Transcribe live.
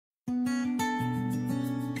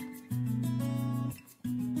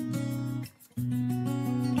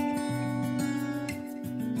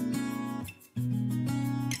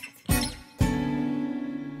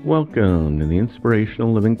Welcome to the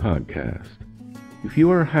Inspirational Living podcast. If you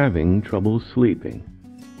are having trouble sleeping,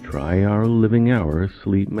 try our Living Hour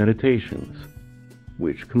sleep meditations,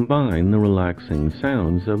 which combine the relaxing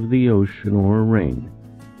sounds of the ocean or rain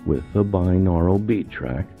with a binaural beat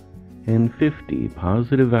track and 50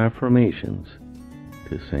 positive affirmations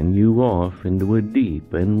to send you off into a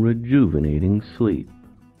deep and rejuvenating sleep.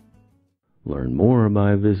 Learn more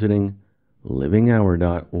by visiting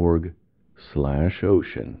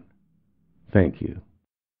livinghour.org/ocean. Thank you.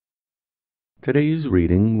 Today's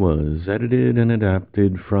reading was edited and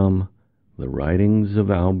adapted from The Writings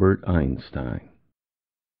of Albert Einstein.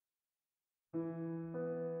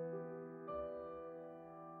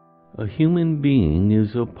 A human being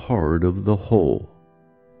is a part of the whole,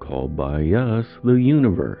 called by us the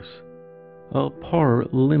universe, a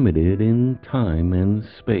part limited in time and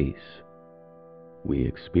space. We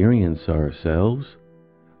experience ourselves,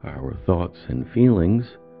 our thoughts and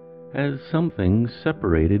feelings, as something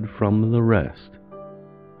separated from the rest,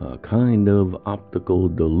 a kind of optical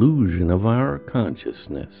delusion of our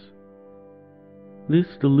consciousness.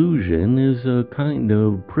 This delusion is a kind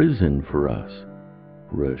of prison for us,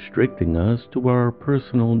 restricting us to our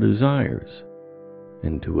personal desires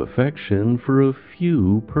and to affection for a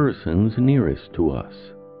few persons nearest to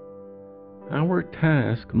us. Our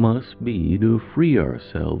task must be to free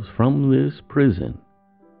ourselves from this prison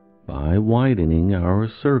by widening our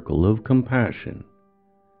circle of compassion,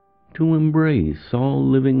 to embrace all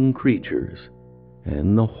living creatures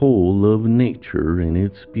and the whole of nature in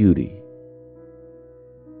its beauty.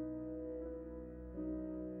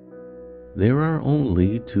 There are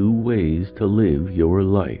only two ways to live your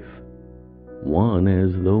life, one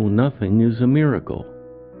as though nothing is a miracle,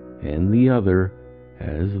 and the other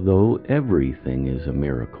as though everything is a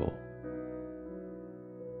miracle.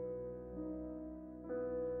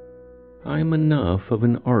 I am enough of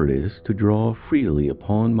an artist to draw freely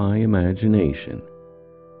upon my imagination.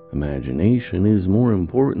 Imagination is more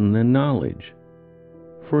important than knowledge,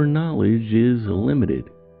 for knowledge is limited,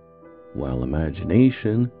 while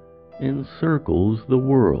imagination encircles the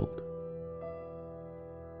world.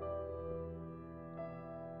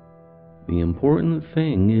 The important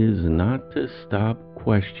thing is not to stop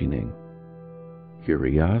questioning.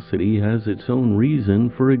 Curiosity has its own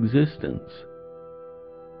reason for existence.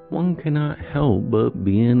 One cannot help but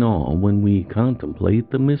be in awe when we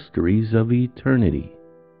contemplate the mysteries of eternity,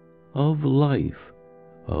 of life,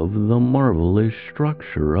 of the marvelous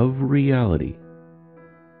structure of reality.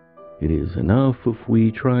 It is enough if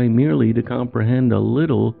we try merely to comprehend a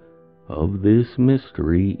little of this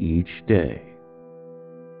mystery each day.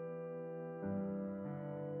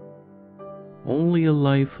 Only a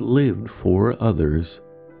life lived for others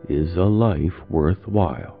is a life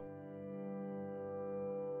worthwhile.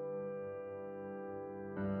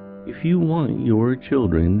 If you want your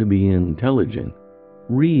children to be intelligent,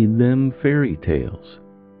 read them fairy tales.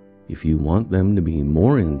 If you want them to be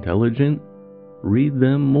more intelligent, read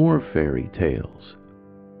them more fairy tales.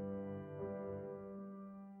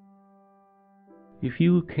 If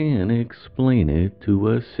you can explain it to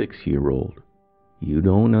a 6-year-old, you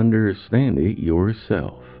don't understand it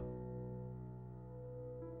yourself.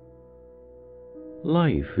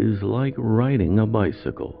 Life is like riding a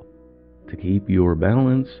bicycle. To keep your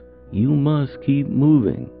balance, you must keep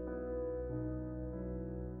moving.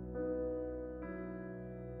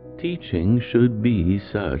 Teaching should be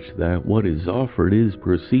such that what is offered is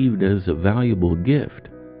perceived as a valuable gift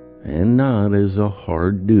and not as a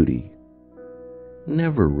hard duty.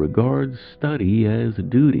 Never regard study as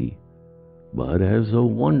duty, but as a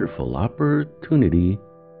wonderful opportunity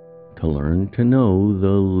to learn to know the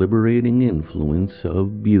liberating influence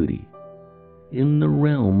of beauty in the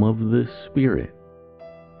realm of the spirit,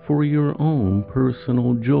 for your own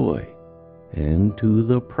personal joy and to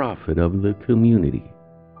the profit of the community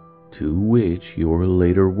to which your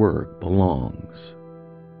later work belongs.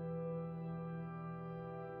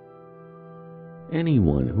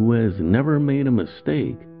 Anyone who has never made a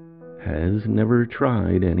mistake has never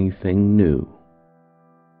tried anything new.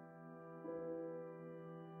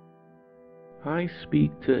 I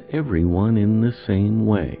speak to everyone in the same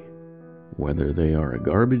way, whether they are a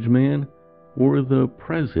garbage man or the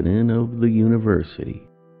president of the university.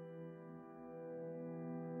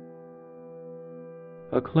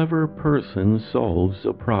 A clever person solves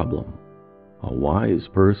a problem. A wise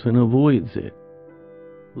person avoids it.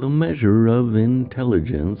 The measure of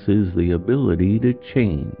intelligence is the ability to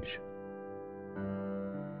change.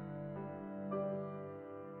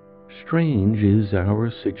 Strange is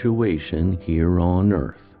our situation here on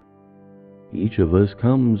earth. Each of us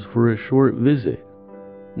comes for a short visit,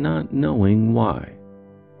 not knowing why,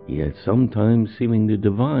 yet sometimes seeming to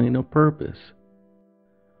divine a purpose.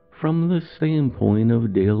 From the standpoint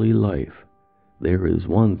of daily life, there is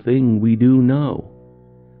one thing we do know,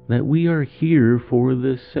 that we are here for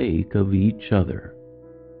the sake of each other.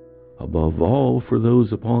 Above all, for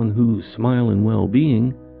those upon whose smile and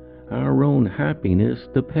well-being our own happiness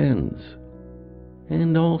depends,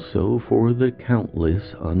 and also for the countless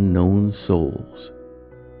unknown souls,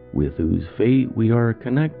 with whose fate we are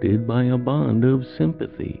connected by a bond of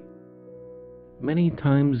sympathy. Many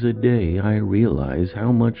times a day I realize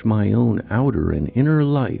how much my own outer and inner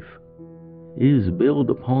life is built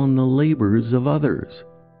upon the labors of others,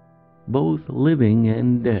 both living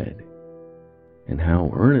and dead, and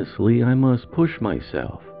how earnestly I must push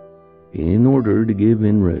myself in order to give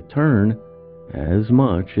in return as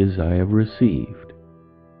much as I have received.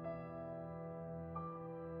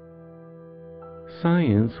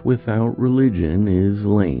 Science without religion is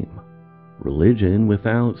lame. Religion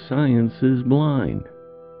without science is blind.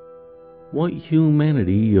 What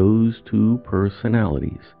humanity owes to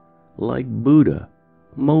personalities like Buddha,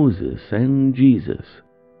 Moses, and Jesus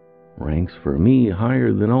ranks for me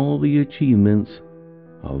higher than all the achievements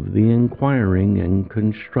of the inquiring and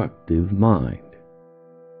constructive mind.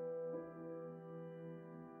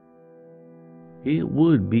 It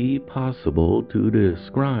would be possible to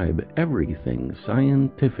describe everything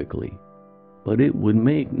scientifically, but it would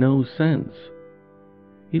make no sense.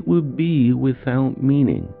 It would be without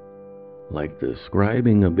meaning, like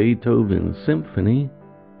describing a Beethoven symphony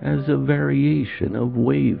as a variation of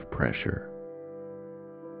wave pressure.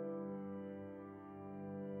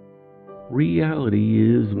 Reality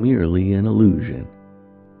is merely an illusion,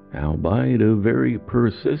 albeit a very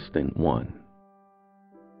persistent one.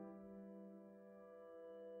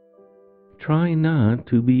 Try not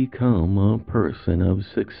to become a person of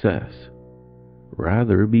success.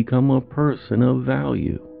 Rather, become a person of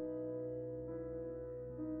value.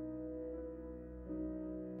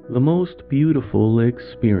 The most beautiful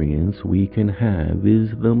experience we can have is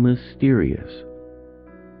the mysterious.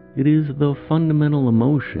 It is the fundamental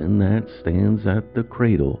emotion that stands at the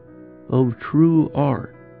cradle of true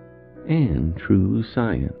art and true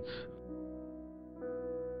science.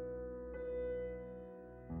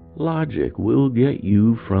 Logic will get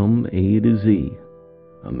you from A to Z.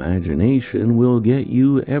 Imagination will get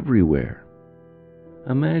you everywhere.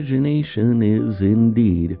 Imagination is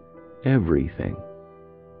indeed everything,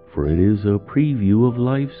 for it is a preview of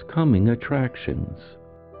life's coming attractions.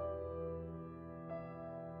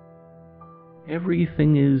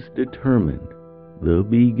 Everything is determined, the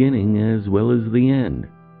beginning as well as the end,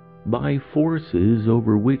 by forces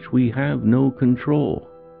over which we have no control.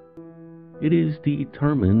 It is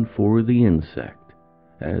determined for the insect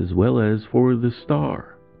as well as for the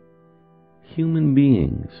star. Human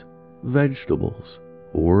beings, vegetables,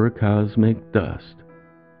 or cosmic dust,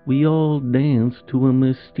 we all dance to a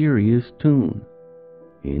mysterious tune,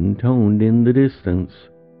 intoned in the distance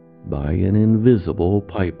by an invisible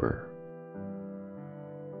piper.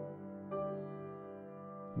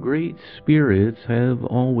 Great spirits have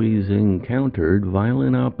always encountered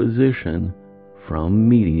violent opposition from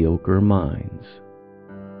mediocre minds.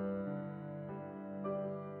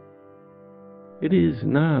 It is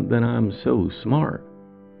not that I'm so smart,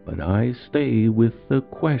 but I stay with the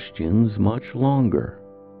questions much longer.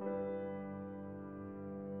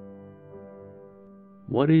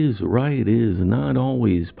 What is right is not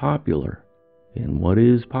always popular, and what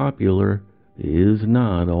is popular is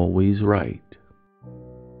not always right.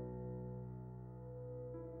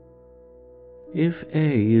 If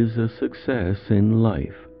A is a success in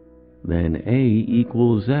life, then A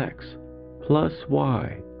equals X plus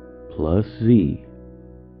Y plus Z.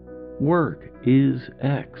 Work is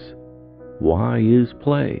X, Y is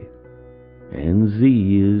play, and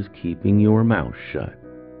Z is keeping your mouth shut.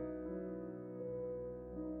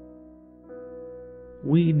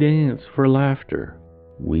 We dance for laughter,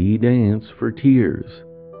 we dance for tears,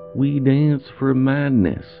 we dance for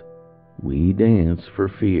madness, we dance for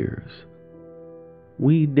fears.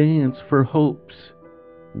 We dance for hopes,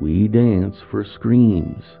 we dance for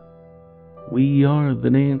screams. We are the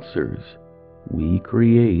dancers, we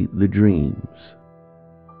create the dreams.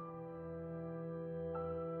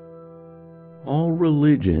 All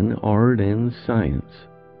religion, art, and science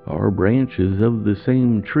are branches of the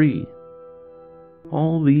same tree.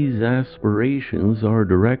 All these aspirations are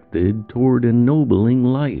directed toward ennobling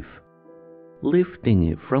life, lifting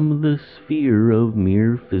it from the sphere of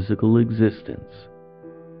mere physical existence,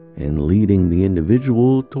 and leading the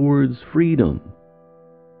individual towards freedom.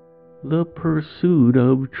 The pursuit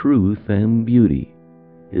of truth and beauty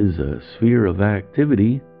is a sphere of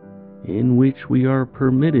activity in which we are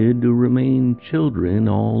permitted to remain children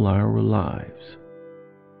all our lives.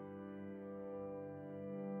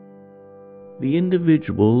 The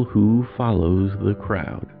individual who follows the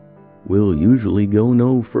crowd will usually go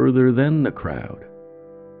no further than the crowd.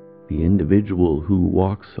 The individual who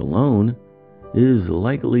walks alone is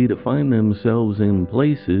likely to find themselves in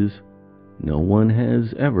places no one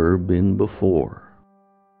has ever been before.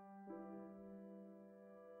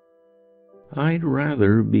 I'd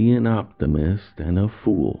rather be an optimist and a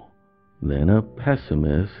fool than a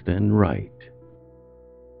pessimist and right.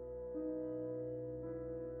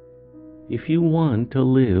 If you want to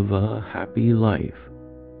live a happy life,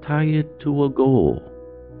 tie it to a goal,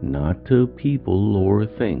 not to people or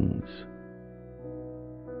things.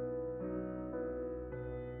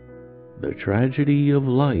 The tragedy of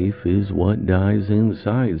life is what dies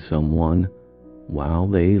inside someone while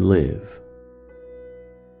they live.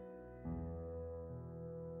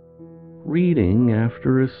 Reading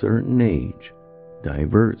after a certain age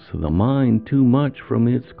diverts the mind too much from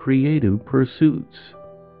its creative pursuits.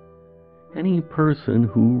 Any person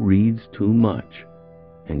who reads too much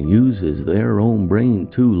and uses their own brain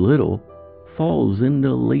too little falls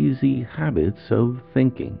into lazy habits of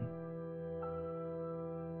thinking.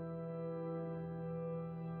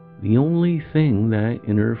 The only thing that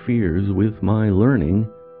interferes with my learning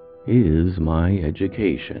is my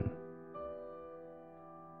education.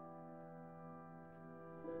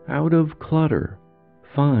 Out of clutter,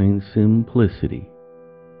 find simplicity.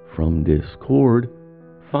 From discord,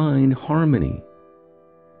 find harmony.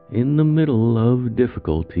 In the middle of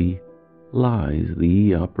difficulty lies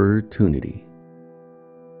the opportunity.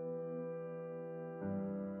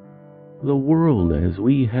 The world as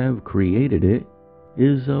we have created it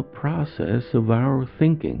is a process of our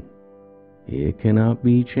thinking. It cannot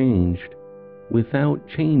be changed without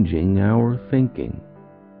changing our thinking.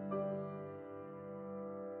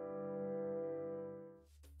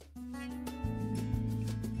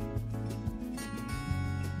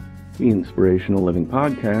 The Inspirational Living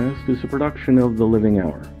Podcast is a production of The Living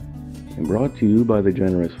Hour and brought to you by the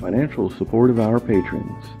generous financial support of our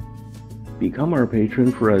patrons. Become our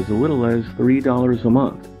patron for as little as $3 a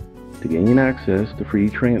month to gain access to free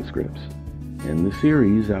transcripts and the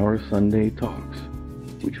series Our Sunday Talks,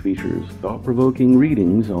 which features thought-provoking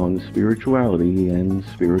readings on spirituality and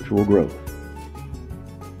spiritual growth.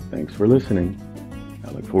 Thanks for listening. I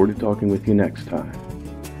look forward to talking with you next time.